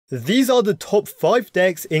These are the top 5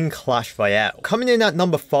 decks in Clash Royale. Coming in at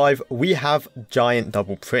number 5, we have Giant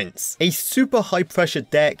Double Prince. A super high pressure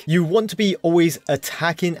deck. You want to be always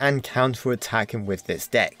attacking and counter-attacking with this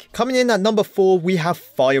deck. Coming in at number 4, we have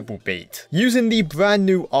Fireball Bait. Using the brand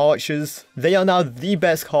new archers, they are now the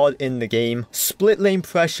best card in the game. Split lane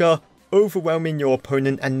pressure, overwhelming your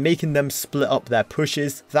opponent and making them split up their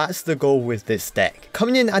pushes. That's the goal with this deck.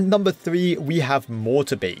 Coming in at number 3, we have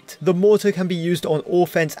Mortar Bait. The mortar can be used on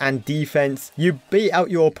offense and defense. You bait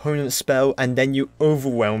out your opponent's spell and then you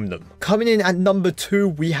overwhelm them. Coming in at number 2,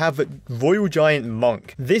 we have Royal Giant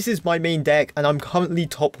Monk. This is my main deck and I'm currently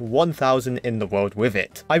top 1000 in the world with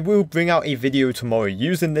it. I will bring out a video tomorrow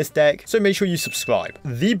using this deck, so make sure you subscribe.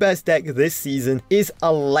 The best deck this season is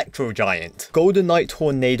Electro Giant. Golden Knight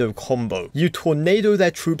Tornado combo. You tornado their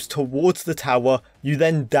troops towards the tower, you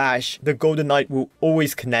then dash, the Golden Knight will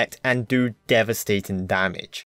always connect and do devastating damage.